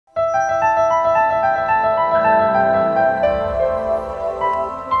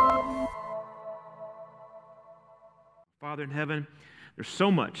heaven, there's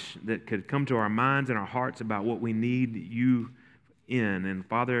so much that could come to our minds and our hearts about what we need you in. And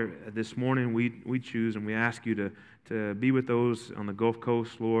Father, this morning we choose and we ask you to be with those on the Gulf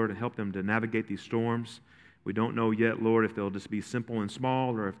Coast, Lord, and help them to navigate these storms. We don't know yet, Lord, if they'll just be simple and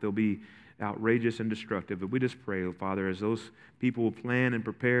small or if they'll be outrageous and destructive. But we just pray, Father, as those people plan and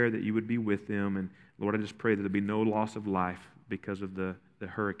prepare, that you would be with them. And Lord, I just pray that there'll be no loss of life because of the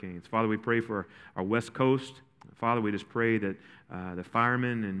hurricanes. Father, we pray for our West Coast. Father, we just pray that the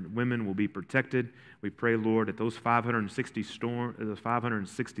firemen and women will be protected. We pray, Lord, that those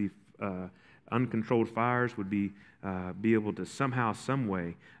 560 uncontrolled fires would be able to somehow, some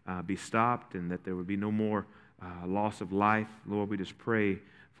way, be stopped, and that there would be no more loss of life. Lord, we just pray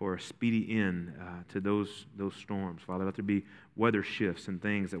for a speedy end to those storms. Father, let there be weather shifts and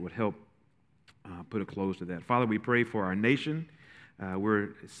things that would help put a close to that. Father, we pray for our nation, where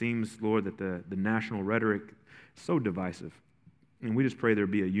it seems, Lord, that the national rhetoric is so divisive. And we just pray there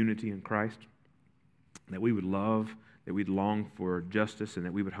be a unity in Christ, that we would love, that we'd long for justice, and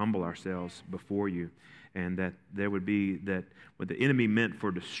that we would humble ourselves before you, and that there would be that what the enemy meant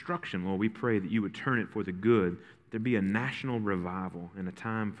for destruction, Lord, we pray that you would turn it for the good. There'd be a national revival and a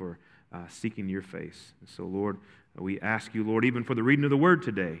time for seeking your face. And so, Lord, we ask you, Lord, even for the reading of the word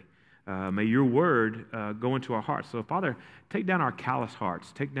today, may your word go into our hearts. So, Father, take down our callous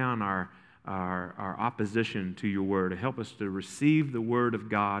hearts, take down our opposition to your word, and help us to receive the word of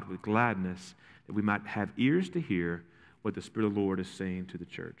God with gladness, that we might have ears to hear what the Spirit of the Lord is saying to the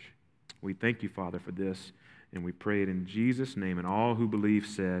church. We thank you, Father, for this, and we pray it in Jesus' name, and all who believe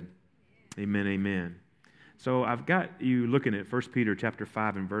said, amen, amen. So I've got you looking at 1 Peter chapter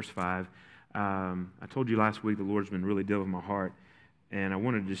 5 and verse 5. I told you last week the Lord's been really dealing with my heart, and I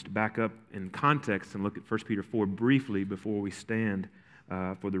wanted to just back up in context and look at 1 Peter 4 briefly before we stand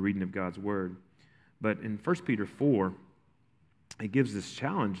for the reading of God's Word. But in 1 Peter 4, it gives this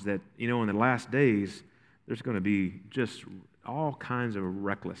challenge that, in the last days, there's going to be just all kinds of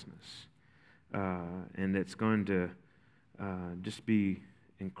recklessness. And it's going to just be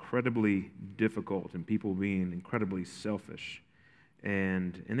incredibly difficult, and people being incredibly selfish.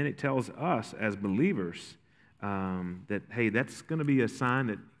 And then it tells us as believers that, hey, that's going to be a sign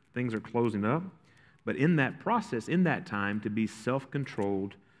that things are closing up. But in that process, in that time, to be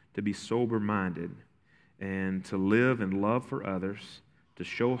self-controlled, to be sober-minded, and to live and love for others, to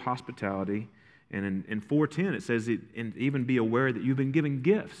show hospitality. And in 4:10, it says, and even be aware that you've been given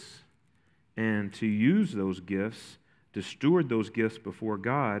gifts, and to use those gifts, to steward those gifts before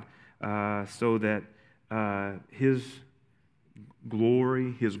God, so that His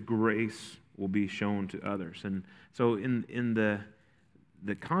glory, His grace will be shown to others. And so in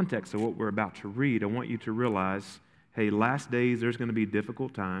the context of what we're about to read, I want you to realize, hey, last days there's going to be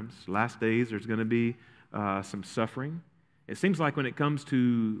difficult times. Last days there's going to be some suffering. It seems like when it comes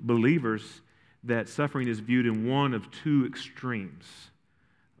to believers that suffering is viewed in one of two extremes.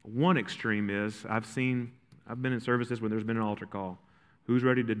 One extreme is, I've been in services where there's been an altar call. Who's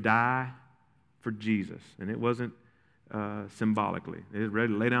ready to die for Jesus? And it wasn't symbolically. They were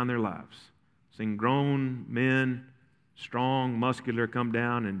ready to lay down their lives. Seen grown men, strong, muscular, come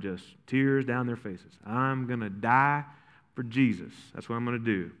down and just tears down their faces. I'm going to die for Jesus. That's what I'm going to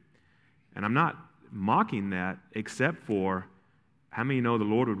do. And I'm not mocking that, except for how many know the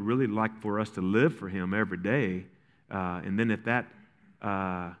Lord would really like for us to live for Him every day? And then if that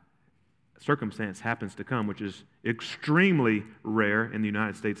circumstance happens to come, which is extremely rare in the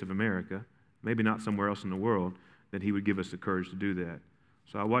United States of America, maybe not somewhere else in the world, that He would give us the courage to do that.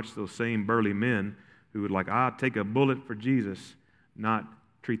 So I watched those same burly men who would I'll take a bullet for Jesus, not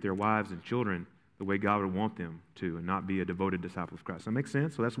treat their wives and children the way God would want them to, and not be a devoted disciple of Christ. Does that make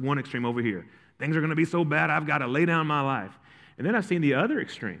sense? So that's one extreme over here. Things are going to be so bad, I've got to lay down my life. And then I've seen the other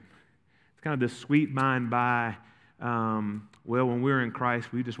extreme. It's kind of this sweet by and by, when we're in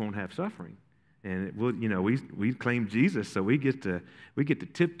Christ, we just won't have suffering. And we claim Jesus, so we get to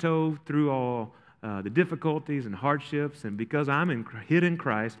tiptoe through all the difficulties and hardships, and because I'm hid in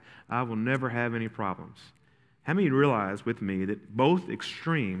Christ, I will never have any problems. How many realize with me that both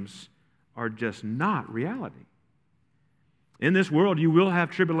extremes are just not reality? In this world, you will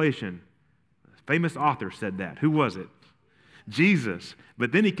have tribulation. A famous author said that. Who was it? Jesus.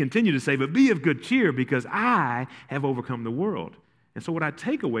 But then he continued to say, but be of good cheer, because I have overcome the world. And so what I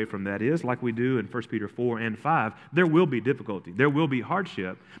take away from that is, like we do in 1 Peter 4 and 5, there will be difficulty. There will be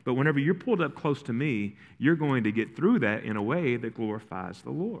hardship. But whenever you're pulled up close to me, you're going to get through that in a way that glorifies the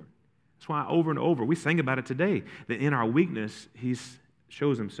Lord. That's why over and over, we sang about it today, that in our weakness, He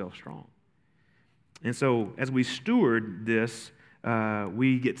shows Himself strong. And so as we steward this,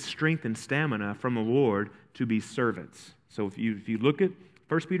 we get strength and stamina from the Lord to be servants. So if you look at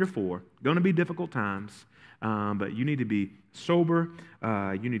 1 Peter 4, going to be difficult times, but you need to be sober,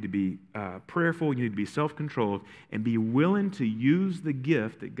 you need to be prayerful, you need to be self-controlled, and be willing to use the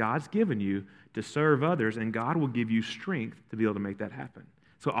gift that God's given you to serve others, and God will give you strength to be able to make that happen.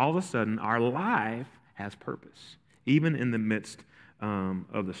 So all of a sudden, our life has purpose, even in the midst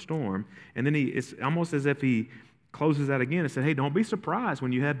of the storm. And then it's almost as if he closes that again and said, hey, don't be surprised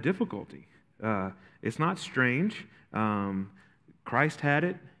when you have difficulty. It's not strange. Christ had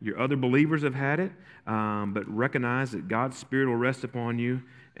it. Your other believers have had it. But recognize that God's Spirit will rest upon you,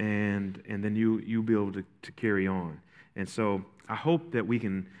 and then you'll be able to carry on. And so I hope that we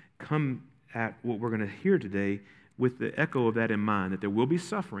can come at what we're going to hear today with the echo of that in mind, that there will be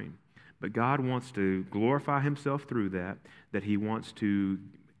suffering, but God wants to glorify himself through that he wants to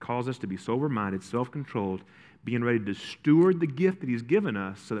cause us to be sober-minded, self-controlled, being ready to steward the gift that he's given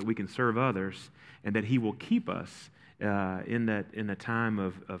us so that we can serve others, and that he will keep us in a time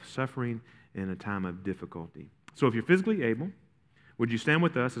of suffering, in a time of difficulty. So if you're physically able, would you stand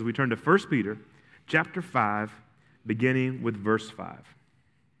with us as we turn to 1 Peter chapter 5, beginning with verse 5.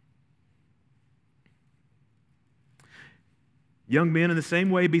 Young men, in the same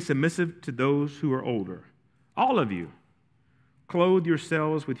way, be submissive to those who are older. All of you, clothe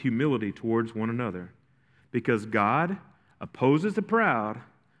yourselves with humility towards one another, because God opposes the proud,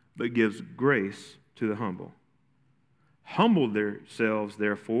 but gives grace to the humble. Humble yourselves,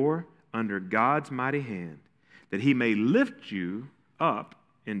 therefore, under God's mighty hand, that he may lift you up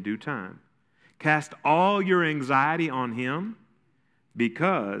in due time. Cast all your anxiety on him,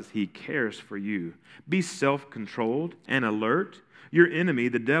 because he cares for you. Be self-controlled and alert. Your enemy,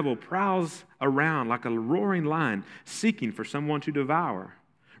 the devil, prowls around like a roaring lion, seeking for someone to devour.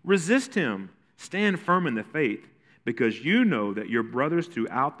 Resist him. Stand firm in the faith, because you know that your brothers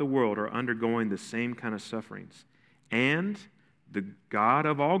throughout the world are undergoing the same kind of sufferings. And the God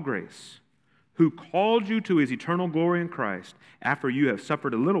of all grace, who called you to his eternal glory in Christ, after you have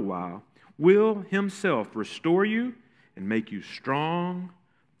suffered a little while, will himself restore you and make you strong,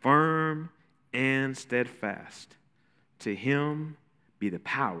 firm, and steadfast. To him be the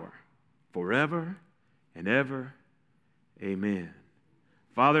power forever and ever. Amen.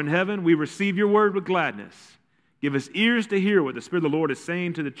 Father in heaven, we receive your word with gladness. Give us ears to hear what the Spirit of the Lord is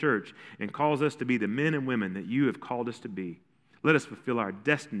saying to the church, and cause us to be the men and women that you have called us to be. Let us fulfill our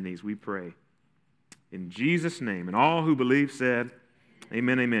destinies, we pray. In Jesus' name, and all who believe said,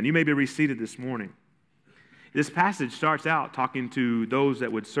 amen, amen. You may be reseated this morning. This passage starts out talking to those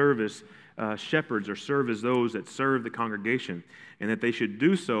that would serve as shepherds, or serve as those that serve the congregation, and that they should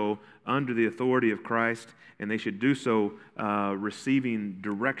do so under the authority of Christ, and they should do so receiving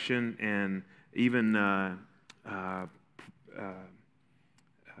direction and even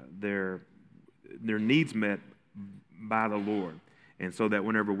their needs met by the Lord. And so that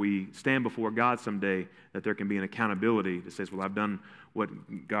whenever we stand before God someday, that there can be an accountability that says, well, I've done what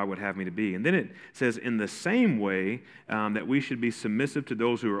God would have me to be. And then it says, in the same way, that we should be submissive to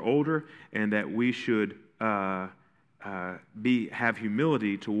those who are older, and that we should have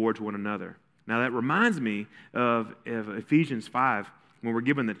humility towards one another. Now that reminds me of Ephesians 5, when we're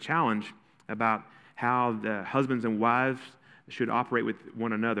given the challenge about how the husbands and wives should operate with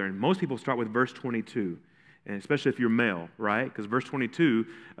one another. And most people start with verse 22. And especially if you're male, right? Because verse 22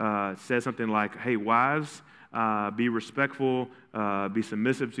 says something like, hey, wives, be respectful, be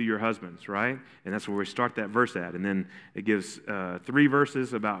submissive to your husbands, right? And that's where we start that verse at. And then it gives 3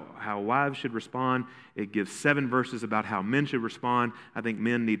 verses about how wives should respond. It gives 7 verses about how men should respond. I think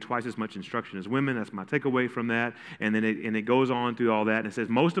men need twice as much instruction as women. That's my takeaway from that. And then it goes on through all that. And it says,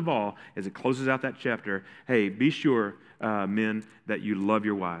 most of all, as it closes out that chapter, hey, be sure, men, that you love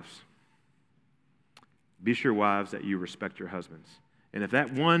your wives. Be sure, wives, that you respect your husbands. And if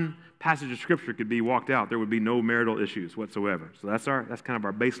that one passage of Scripture could be walked out, there would be no marital issues whatsoever. So that's kind of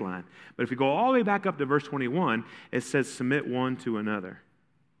our baseline. But if we go all the way back up to verse 21, it says, submit one to another.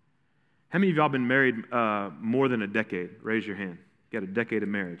 How many of y'all been married more than a decade? Raise your hand. You got a decade of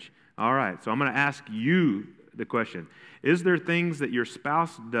marriage. All right, so I'm going to ask you the question. Is there things that your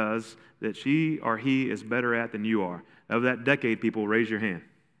spouse does that she or he is better at than you are? Of that decade, people, raise your hand.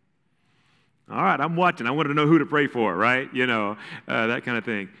 All right, I'm watching. I wanted to know who to pray for, right? You know, that kind of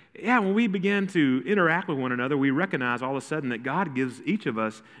thing. Yeah, when we begin to interact with one another, we recognize all of a sudden that God gives each of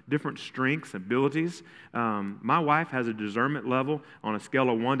us different strengths, abilities. My wife has a discernment level on a scale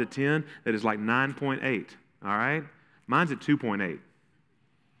of 1 to 10 that is like 9.8, all right? Mine's at 2.8.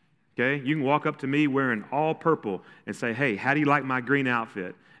 Okay, you can walk up to me wearing all purple and say, hey, how do you like my green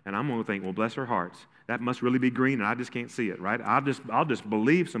outfit? And I'm going to think, well, bless her hearts. That must really be green, and I just can't see it, right? I'll just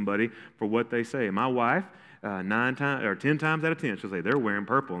believe somebody for what they say. My wife 9 times or 10 times out of 10, she'll say, they're wearing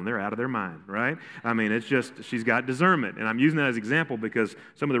purple and they're out of their mind, right? I mean, it's just, she's got discernment. And I'm using that as an example because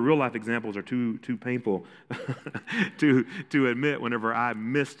some of the real life examples are too painful to admit whenever I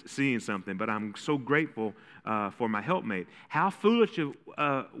missed seeing something. But I'm so grateful for my helpmate. How foolish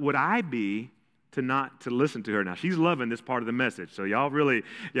would I be to listen to her? Now, she's loving this part of the message, so y'all really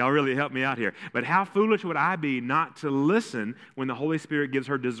help me out here. But how foolish would I be not to listen when the Holy Spirit gives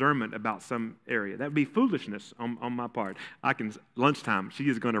her discernment about some area? That would be foolishness on my part. Lunchtime, she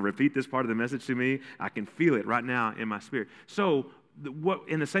is going to repeat this part of the message to me. I can feel it right now in my spirit. So,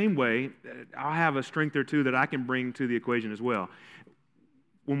 in the same way, I'll have a strength or two that I can bring to the equation as well.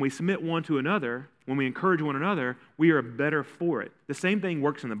 When we submit one to another, when we encourage one another, we are better for it. The same thing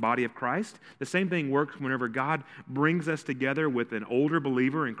works in the body of Christ. The same thing works whenever God brings us together with an older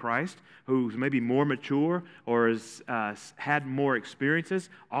believer in Christ who's maybe more mature or has had more experiences.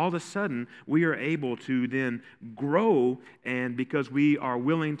 All of a sudden, we are able to then grow, and because we are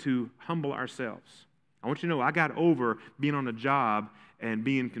willing to humble ourselves. I want you to know, I got over being on a job and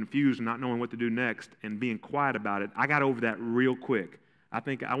being confused and not knowing what to do next and being quiet about it. I got over that real quick. I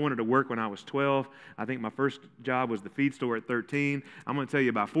think I wanted to work when I was 12. I think my first job was the feed store at 13. I'm going to tell you,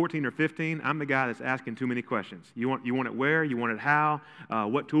 about 14 or 15, I'm the guy that's asking too many questions. You want it where? You want it how?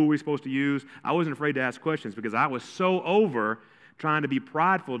 What tool are we supposed to use? I wasn't afraid to ask questions because I was so over trying to be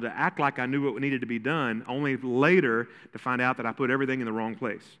prideful to act like I knew what needed to be done, only later to find out that I put everything in the wrong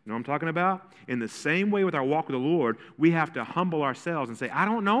place. You know what I'm talking about? In the same way with our walk with the Lord, we have to humble ourselves and say, I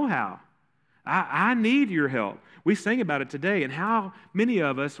don't know how. I need your help. We sang about it today, and how many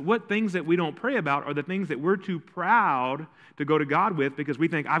of us, what things that we don't pray about are the things that we're too proud to go to God with because we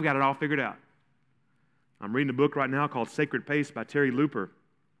think, I've got it all figured out. I'm reading a book right now called Sacred Pace by Terry Looper,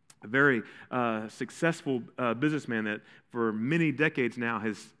 a very successful businessman that for many decades now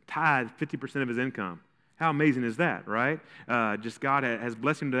has tithed 50% of his income. How amazing is that, right? Just God has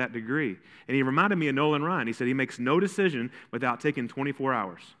blessed him to that degree. And he reminded me of Nolan Ryan. He said he makes no decision without taking 24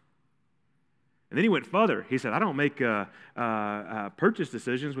 hours. And then he went further. He said, I don't make purchase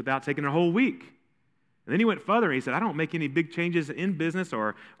decisions without taking a whole week. And then he went further. He said, I don't make any big changes in business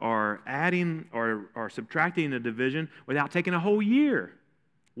or adding or subtracting a division without taking a whole year.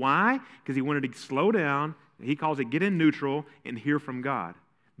 Why? Because he wanted to slow down. He calls it get in neutral and hear from God.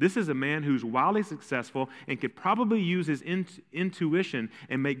 This is a man who's wildly successful and could probably use his intuition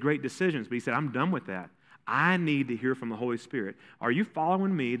and make great decisions. But he said, I'm done with that. I need to hear from the Holy Spirit. Are you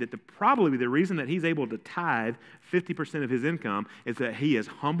following me that probably the reason that he's able to tithe 50% of his income is that he has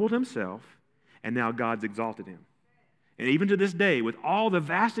humbled himself and now God's exalted him. And even to this day, with all the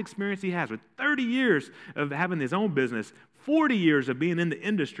vast experience he has, with 30 years of having his own business, 40 years of being in the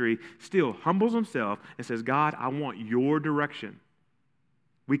industry, still humbles himself and says, God, I want your direction.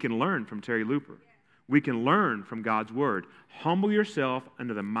 We can learn from Terry Looper. We can learn from God's word. Humble yourself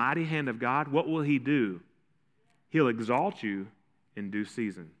under the mighty hand of God. What will he do? He'll exalt you in due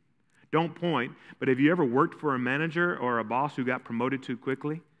season. Don't point, but have you ever worked for a manager or a boss who got promoted too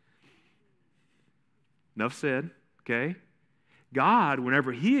quickly? Enough said, okay? God,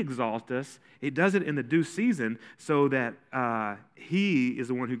 whenever he exalts us, it does it in the due season so that he is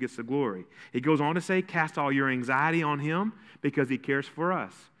the one who gets the glory. He goes on to say, cast all your anxiety on him because he cares for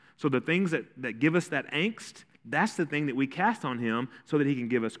us. So the things that give us that angst, that's the thing that we cast on him so that he can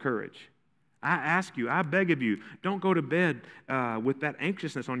give us courage. I ask you, I beg of you, don't go to bed with that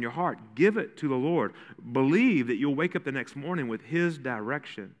anxiousness on your heart. Give it to the Lord. Believe that you'll wake up the next morning with his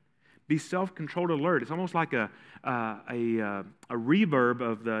direction. Be self-controlled alert. It's almost like a reverb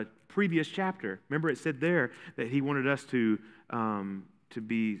of the previous chapter. Remember it said there that he wanted us to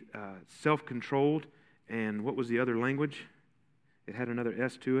be self-controlled. And what was the other language? It had another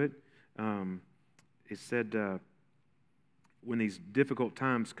S to it. It said when these difficult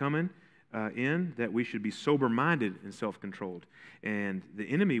times coming, that we should be sober-minded and self-controlled. And the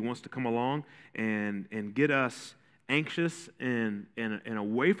enemy wants to come along and get us anxious and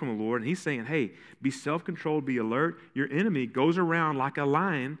away from the Lord. And he's saying, hey, be self-controlled, be alert. Your enemy goes around like a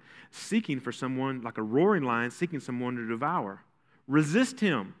lion seeking for someone, like a roaring lion seeking someone to devour. Resist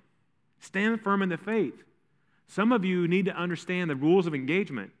him. Stand firm in the faith. Some of you need to understand the rules of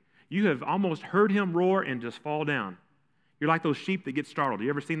engagement. You have almost heard him roar and just fall down. You're like those sheep that get startled. You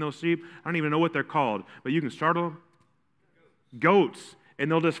ever seen those sheep? I don't even know what they're called, but you can startle them. Goats. And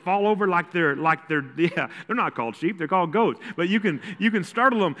they'll just fall over like they're they're not called sheep, they're called goats. But you can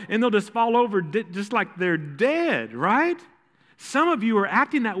startle them and they'll just fall over just like they're dead, right? Some of you are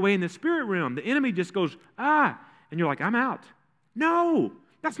acting that way in the spirit realm. The enemy just goes, and you're like, I'm out. No,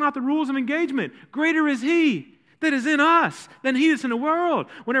 that's not the rules of engagement. Greater is he that is in us than he is in the world.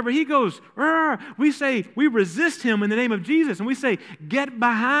 Whenever he goes, we say, we resist him in the name of Jesus, and we say, get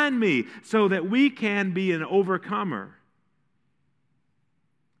behind me, so that we can be an overcomer.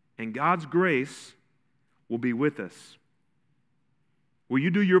 And God's grace will be with us. Will you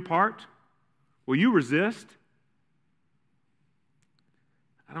do your part? Will you resist?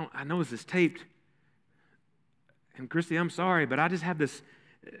 I know this is taped. And Christy, I'm sorry, but I just have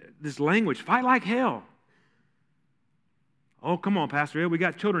this language. Fight like hell. Oh, come on, Pastor Ed, we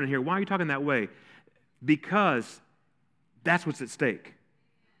got children in here. Why are you talking that way? Because that's what's at stake.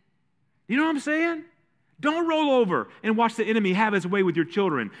 You know what I'm saying? Don't roll over and watch the enemy have his way with your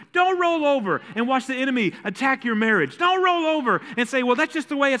children. Don't roll over and watch the enemy attack your marriage. Don't roll over and say, well, that's just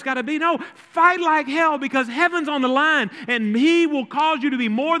the way it's got to be. No, fight like hell, because heaven's on the line, and he will cause you to be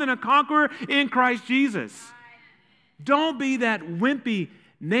more than a conqueror in Christ Jesus. Don't be that wimpy,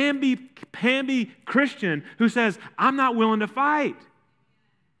 namby-pamby Christian who says, I'm not willing to fight.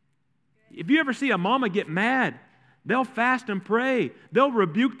 If you ever see a mama get mad, they'll fast and pray. They'll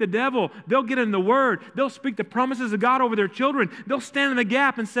rebuke the devil. They'll get in the Word. They'll speak the promises of God over their children. They'll stand in the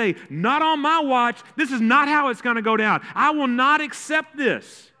gap and say, not on my watch. This is not how it's going to go down. I will not accept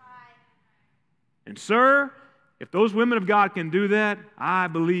this. And sir, if those women of God can do that, I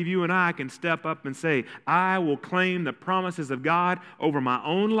believe you and I can step up and say, I will claim the promises of God over my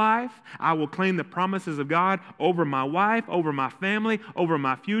own life. I will claim the promises of God over my wife, over my family, over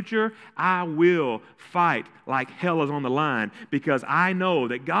my future. I will fight like hell is on the line, because I know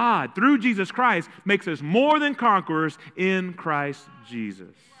that God, through Jesus Christ, makes us more than conquerors in Christ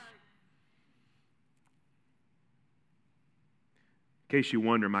Jesus. In case you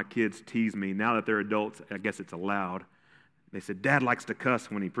wonder, my kids tease me. Now that they're adults, I guess it's allowed. They said, Dad likes to cuss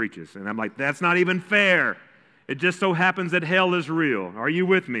when he preaches. And I'm like, that's not even fair. It just so happens that hell is real. Are you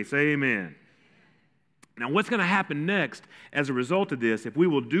with me? Say amen. Now, what's going to happen next as a result of this, if we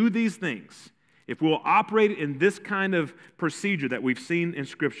will do these things, if we'll operate in this kind of procedure that we've seen in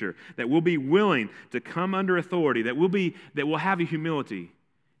Scripture, that we'll be willing to come under authority, that we'll have a humility.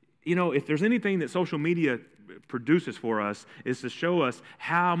 You know, if there's anything that social media produces for us, is to show us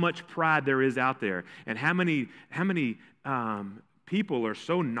how much pride there is out there, and how many people are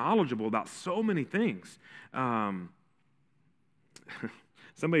so knowledgeable about so many things.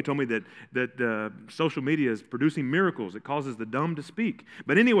 Somebody told me that social media is producing miracles. It causes the dumb to speak.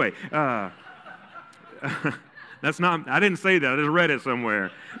 But anyway, that's not. I didn't say that. I just read it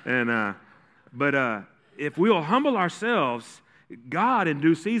somewhere. And but if we'll humble ourselves, God in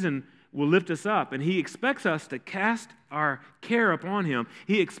due season will lift us up, and he expects us to cast our care upon him.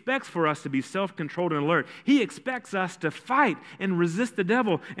 He expects for us to be self-controlled and alert. He expects us to fight and resist the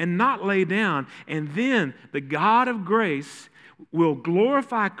devil and not lay down. And then the God of grace will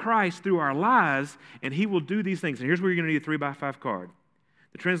glorify Christ through our lives, and he will do these things. And here's where you're going to need a 3x5 card.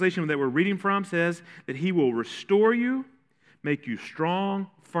 The translation that we're reading from says that he will restore you, make you strong,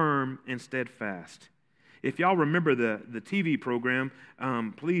 firm, and steadfast. If y'all remember the TV program,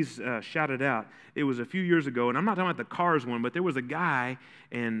 please shout it out. It was a few years ago, and I'm not talking about the Cars one, but there was a guy,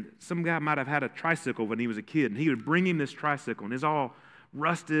 and some guy might have had a tricycle when he was a kid, and he would bring him this tricycle, and it's all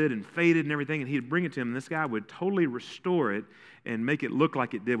rusted and faded and everything, and he'd bring it to him, and this guy would totally restore it and make it look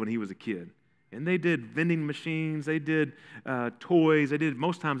like it did when he was a kid. And they did vending machines, they did toys,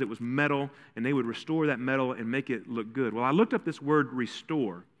 most times it was metal, and they would restore that metal and make it look good. Well, I looked up this word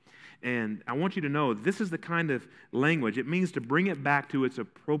restore. And I want you to know this is the kind of language. It means to bring it back to its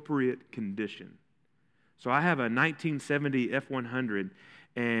appropriate condition. So I have a 1970 F100,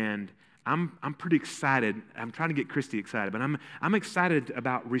 and I'm pretty excited. I'm trying to get Christy excited, but I'm excited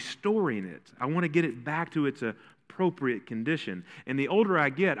about restoring it. I want to get it back to its appropriate condition. And the older I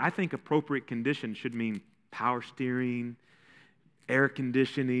get, I think appropriate condition should mean power steering, air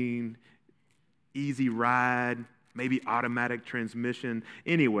conditioning, easy ride, maybe automatic transmission.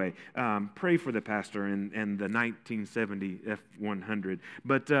 Anyway, pray for the pastor and the 1970 F100.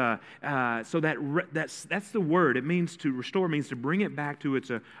 But so that's the word. It means to restore, means to bring it back to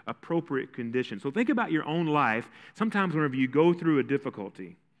its appropriate condition. So think about your own life. Sometimes whenever you go through a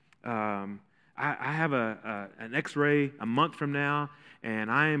difficulty, I have an X-ray a month from now,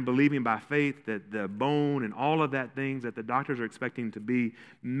 and I am believing by faith that the bone and all of that things that the doctors are expecting to be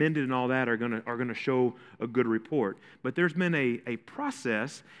mended and all that are going to show a good report. But there's been a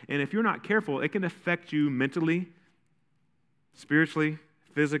process, and if you're not careful, it can affect you mentally, spiritually,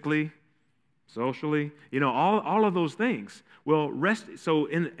 physically, socially, all of those things. Well, so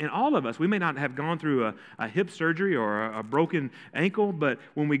in all of us, we may not have gone through a hip surgery or a broken ankle, but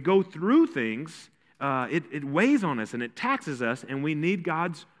when we go through things, it weighs on us and it taxes us, and we need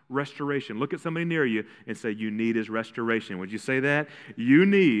God's restoration. Look at somebody near you and say, you need His restoration. Would you say that? You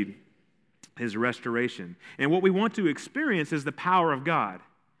need His restoration. And what we want to experience is the power of God.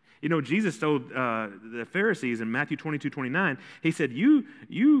 You know, Jesus told the Pharisees in Matthew 22:29, He said, you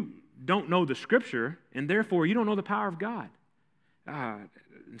don't know the Scripture, and therefore you don't know the power of God.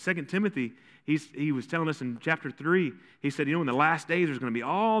 In 2 Timothy, he was telling us in chapter 3, he said, you know, in the last days there's going to be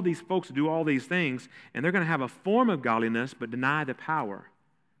all these folks who do all these things, and they're going to have a form of godliness but deny the power.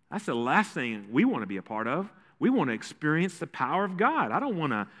 That's the last thing we want to be a part of. We want to experience the power of God. I don't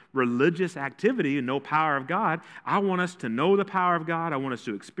want a religious activity and no power of God. I want us to know the power of God. I want us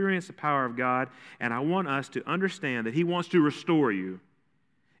to experience the power of God. And I want us to understand that He wants to restore you.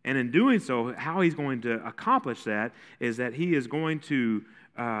 And in doing so, how He's going to accomplish that is that He is going to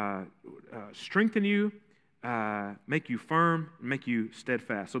strengthen you, make you firm, make you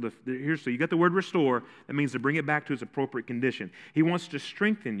steadfast. So so you got the word restore. That means to bring it back to its appropriate condition. He wants to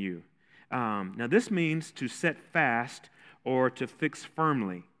strengthen you. Now, this means to set fast or to fix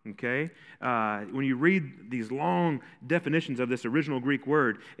firmly, okay? When you read these long definitions of this original Greek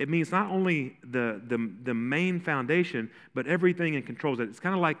word, it means not only the main foundation, but everything it controls it. It's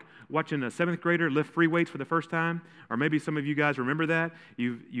kind of like watching a 7th grader lift free weights for the first time, or maybe some of you guys remember that.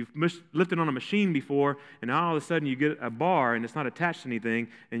 You've lifted on a machine before, and now all of a sudden you get a bar, and it's not attached to anything,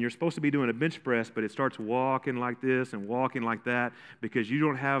 and you're supposed to be doing a bench press, but it starts walking like this and walking like that because you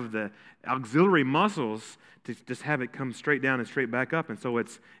don't have the auxiliary muscles to just have it come straight down and straight back up, and so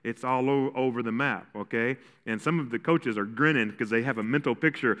it's all over the map, okay? And some of the coaches are grinning because they have a mental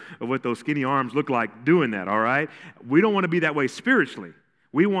picture of what those skinny arms look like doing that, all right? We don't want to be that way spiritually.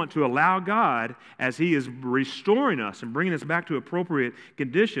 We want to allow God, as He is restoring us and bringing us back to appropriate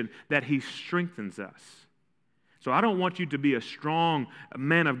condition, that He strengthens us. So I don't want you to be a strong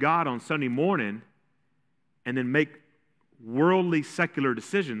man of God on Sunday morning and then make worldly, secular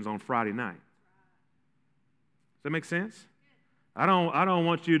decisions on Friday night. Does that make sense? I don't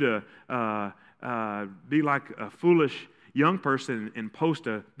want you to be like a foolish young person and post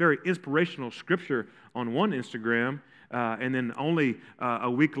a very inspirational scripture on one Instagram and then only a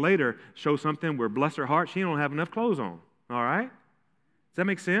week later show something where, bless her heart, she don't have enough clothes on. All right? Does that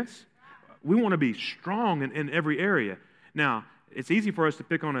make sense? We want to be strong in every area. Now, it's easy for us to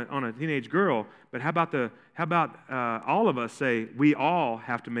pick on a teenage girl, but how about all of us say we all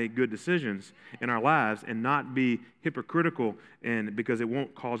have to make good decisions in our lives and not be hypocritical, and because it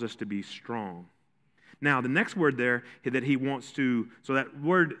won't cause us to be strong. Now, the next word there that he wants to, so that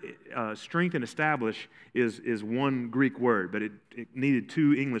word strength and establish is one Greek word, but it needed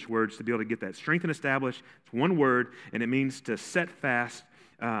two English words to be able to get that. Strength and establish, it's one word, and it means to set fast,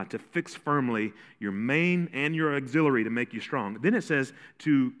 to fix firmly your main and your auxiliary to make you strong. Then it says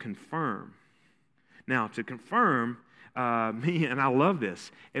to confirm. Now, to confirm, and I love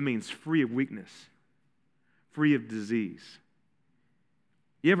this, it means free of weakness, free of disease.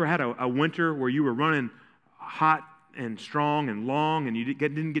 You ever had a winter where you were running hot and strong and long and you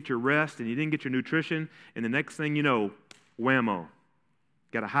didn't get your rest and you didn't get your nutrition, and the next thing you know, whammo.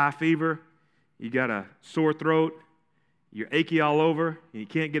 Got a high fever, you got a sore throat, you're achy all over, and you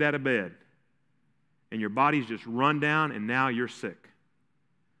can't get out of bed. And your body's just run down, and now you're sick.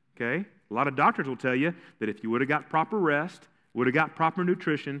 Okay? A lot of doctors will tell you that if you would have got proper rest, would have got proper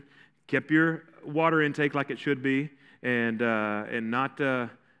nutrition, kept your water intake like it should be, and not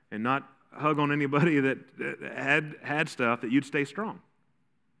hug on anybody that had stuff, that you'd stay strong.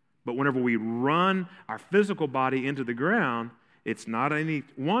 But whenever we run our physical body into the ground, it's not any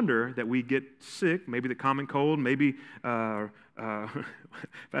wonder that we get sick, maybe the common cold, maybe Pastor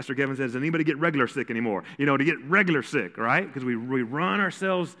Kevin says, does anybody get regular sick anymore? You know, to get regular sick, right? Because we run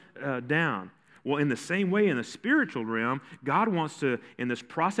ourselves down. Well, in the same way, in the spiritual realm, God wants to, in this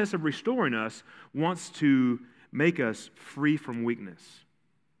process of restoring us, wants to make us free from weakness.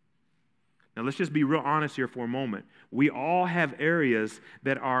 Now, let's just be real honest here for a moment. We all have areas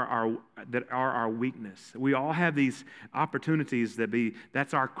that are our weakness. We all have these opportunities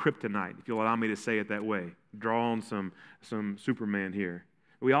that's our kryptonite, if you'll allow me to say it that way. Draw on some Superman here.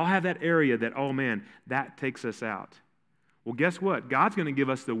 We all have that area that, oh man, that takes us out. Well, guess what? God's going to give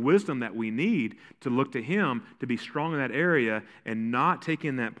us the wisdom that we need to look to Him to be strong in that area and not take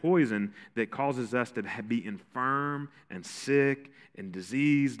in that poison that causes us to be infirm and sick and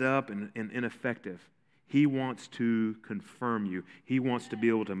diseased up and ineffective. He wants to confirm you. He wants to be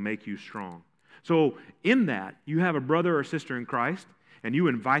able to make you strong. So in that, you have a brother or sister in Christ, and you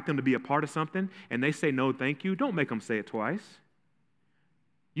invite them to be a part of something, and they say no, thank you. Don't make them say it twice.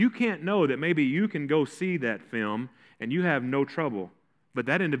 You can't know that maybe you can go see that film and you have no trouble But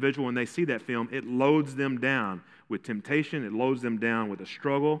that individual, when they see that film, it loads them down with temptation. It loads them down with a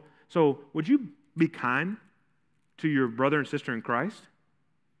struggle. So would you be kind to your brother and sister in Christ?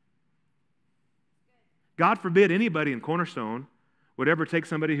 God forbid anybody in Cornerstone would ever take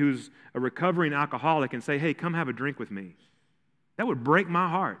somebody who's a recovering alcoholic and say, hey, come have a drink with me. That would break my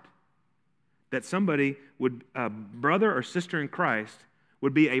heart. That somebody would, a brother or sister in Christ,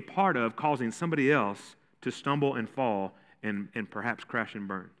 would be a part of causing somebody else to stumble and fall and perhaps crash and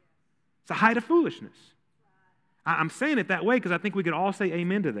burn. It's a height of foolishness. I'm saying it that way because I think we could all say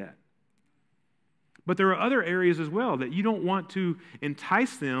amen to that. But there are other areas as well that you don't want to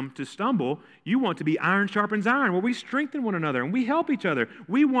entice them to stumble. You want to be iron sharpens iron, where we strengthen one another and we help each other.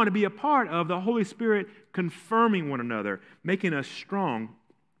 We want to be a part of the Holy Spirit confirming one another, making us strong,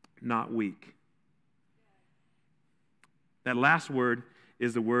 not weak. That last word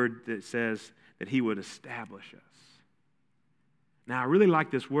is the word that says that He would establish us. Now, I really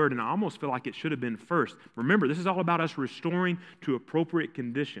like this word, and I almost feel like it should have been first. Remember, this is all about us restoring to appropriate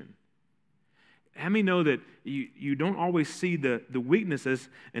condition. How many know that you don't always see the weaknesses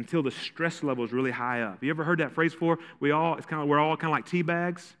until the stress level is really high up? You ever heard that phrase before? We're all kind of like tea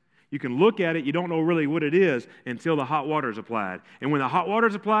bags. You can look at it, you don't know really what it is until the hot water is applied. And when the hot water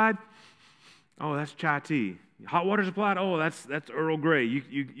is applied, oh, that's chai tea. Hot water is applied, oh, that's Earl Grey.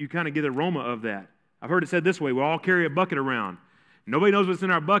 You kind of get the aroma of that. I've heard it said this way: we all carry a bucket around. Nobody knows what's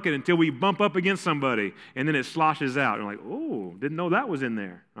in our bucket until we bump up against somebody, and then it sloshes out. And we're like, oh, didn't know that was in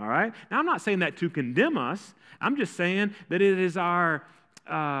there. All right? Now, I'm not saying that to condemn us. I'm just saying that it is our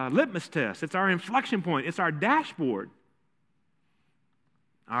litmus test. It's our inflection point. It's our dashboard.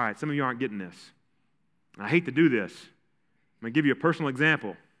 All right, some of you aren't getting this. I hate to do this. I'm going to give you a personal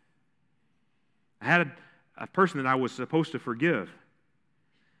example. I had a person that I was supposed to forgive.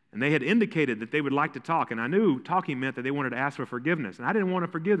 And they had indicated that they would like to talk, and I knew talking meant that they wanted to ask for forgiveness, and I didn't want to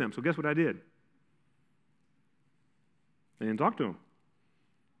forgive them, so guess what I did? I didn't talk to them.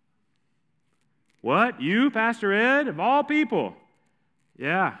 What? You, Pastor Ed, of all people?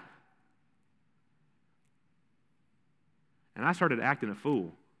 Yeah. And I started acting a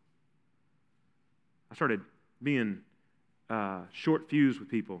fool. I started being short-fused with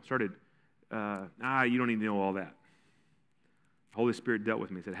people. Started, you don't need to know all that. The Holy Spirit dealt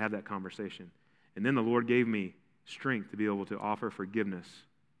with me, said, have that conversation. And then the Lord gave me strength to be able to offer forgiveness.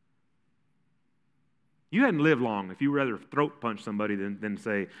 You hadn't lived long if you rather throat punch somebody than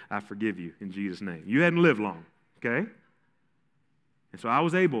say, I forgive you in Jesus' name. You hadn't lived long, okay? And so I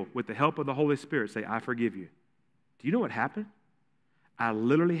was able, with the help of the Holy Spirit, say, I forgive you. Do you know what happened? I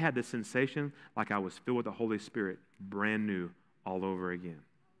literally had the sensation like I was filled with the Holy Spirit, brand new, all over again.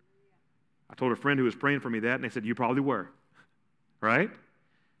 I told a friend who was praying for me that, and they said, you probably were. Right?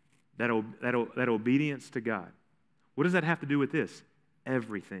 That obedience to God. What does that have to do with this?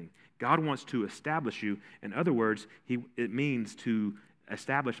 Everything. God wants to establish you. In other words,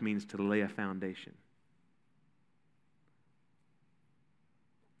 establish means to lay a foundation.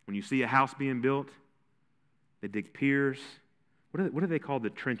 When you see a house being built, they dig piers. What do they call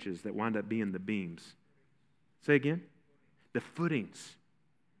the trenches that wind up being the beams? Say again? The footings.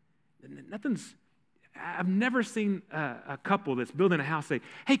 I've never seen a couple that's building a house say,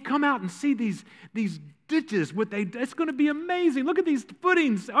 hey, come out and see these ditches. It's going to be amazing. Look at these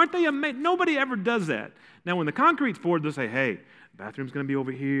footings. Aren't they amazing? Nobody ever does that. Now, when the concrete's poured, they'll say, hey, bathroom's going to be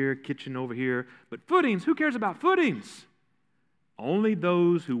over here, kitchen over here. But footings, who cares about footings? Only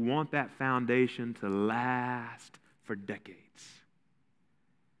those who want that foundation to last for decades.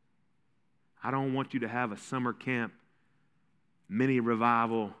 I don't want you to have a summer camp, mini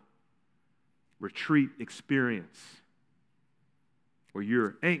revival, retreat experience where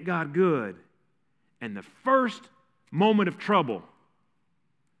you're, ain't God good? And the first moment of trouble,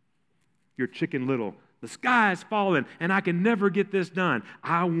 you're Chicken Little. The sky is falling and I can never get this done.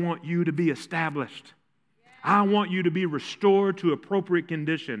 I want you to be established. I want you to be restored to appropriate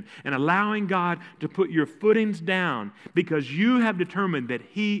condition and allowing God to put your footings down because you have determined that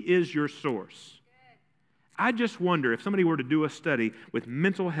He is your source. I just wonder if somebody were to do a study with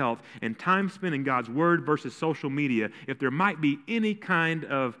mental health and time spent in God's Word versus social media, if there might be any kind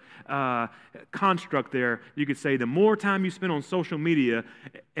of construct there, you could say the more time you spend on social media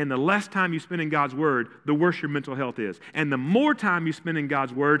and the less time you spend in God's Word, the worse your mental health is. And the more time you spend in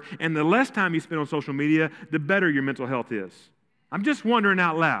God's Word and the less time you spend on social media, the better your mental health is. I'm just wondering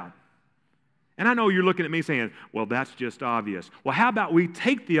out loud. And I know you're looking at me saying, well, that's just obvious. Well, how about we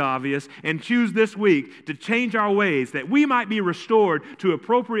take the obvious and choose this week to change our ways that we might be restored to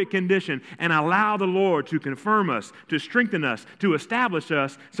appropriate condition and allow the Lord to confirm us, to strengthen us, to establish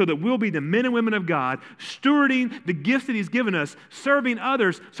us so that we'll be the men and women of God, stewarding the gifts that He's given us, serving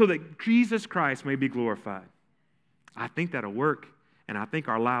others so that Jesus Christ may be glorified. I think that'll work. And I think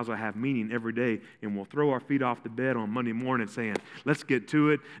our lives will have meaning every day, and we'll throw our feet off the bed on Monday morning saying, let's get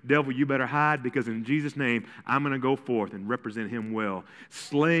to it. Devil, you better hide, because in Jesus' name, I'm going to go forth and represent Him well,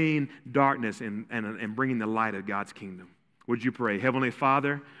 slaying darkness and bringing the light of God's kingdom. Would you pray? Heavenly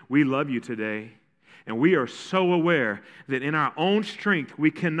Father, we love You today, and we are so aware that in our own strength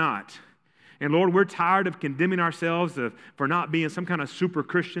we cannot. And Lord, we're tired of condemning ourselves for not being some kind of super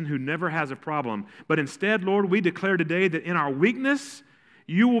Christian who never has a problem. But instead, Lord, we declare today that in our weakness,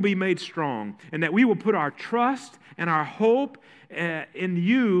 You will be made strong, and that we will put our trust and our hope in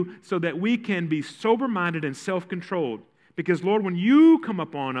You so that we can be sober-minded and self-controlled. Because, Lord, when You come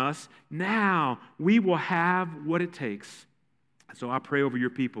upon us, now we will have what it takes. So I pray over Your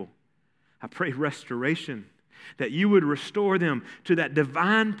people. I pray restoration, that You would restore them to that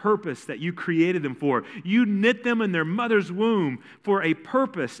divine purpose that You created them for. You knit them in their mother's womb for a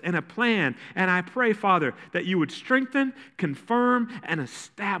purpose and a plan. And I pray, Father, that You would strengthen, confirm, and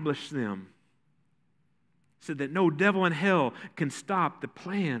establish them so that no devil in hell can stop the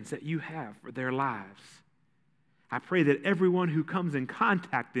plans that You have for their lives. I pray that everyone who comes in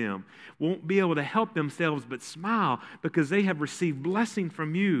contact with them won't be able to help themselves but smile because they have received blessing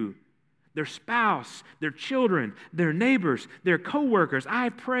from You. Their spouse, their children, their neighbors, their co-workers. I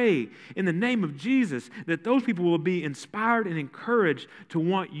pray in the name of Jesus that those people will be inspired and encouraged to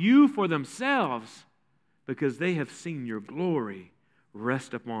want You for themselves because they have seen Your glory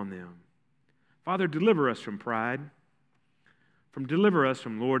rest upon them. Father, deliver us from pride. Deliver us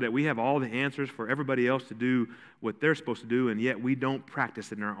from, Lord, that we have all the answers for everybody else to do what they're supposed to do, and yet we don't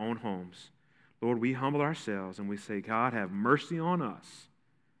practice it in our own homes. Lord, we humble ourselves and we say, God, have mercy on us,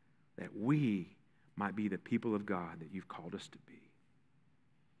 that we might be the people of God that You've called us to be.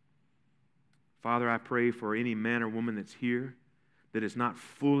 Father, I pray for any man or woman that's here that has not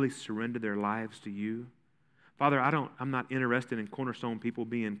fully surrendered their lives to You. Father, I'm not interested in Cornerstone people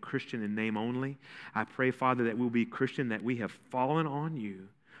being Christian in name only. I pray, Father, that we'll be Christian, that we have fallen on You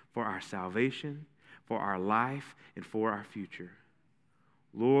for our salvation, for our life, and for our future.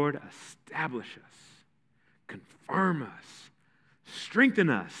 Lord, establish us, confirm us, strengthen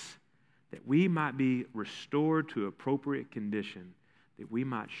us, that we might be restored to appropriate condition, that we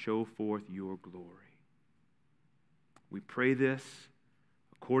might show forth Your glory. We pray this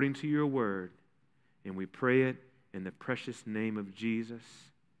according to Your word, and we pray it in the precious name of Jesus.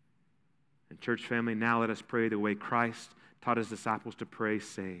 And church family, now let us pray the way Christ taught His disciples to pray,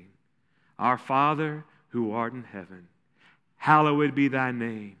 saying, Our Father who art in heaven, hallowed be Thy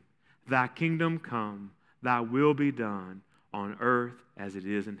name. Thy kingdom come, Thy will be done on earth as it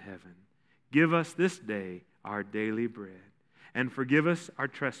is in heaven. Give us this day our daily bread, and forgive us our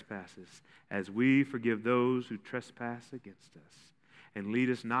trespasses, as we forgive those who trespass against us. And lead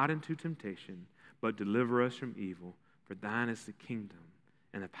us not into temptation, but deliver us from evil. For Thine is the kingdom,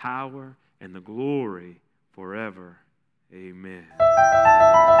 and the power, and the glory forever. Amen.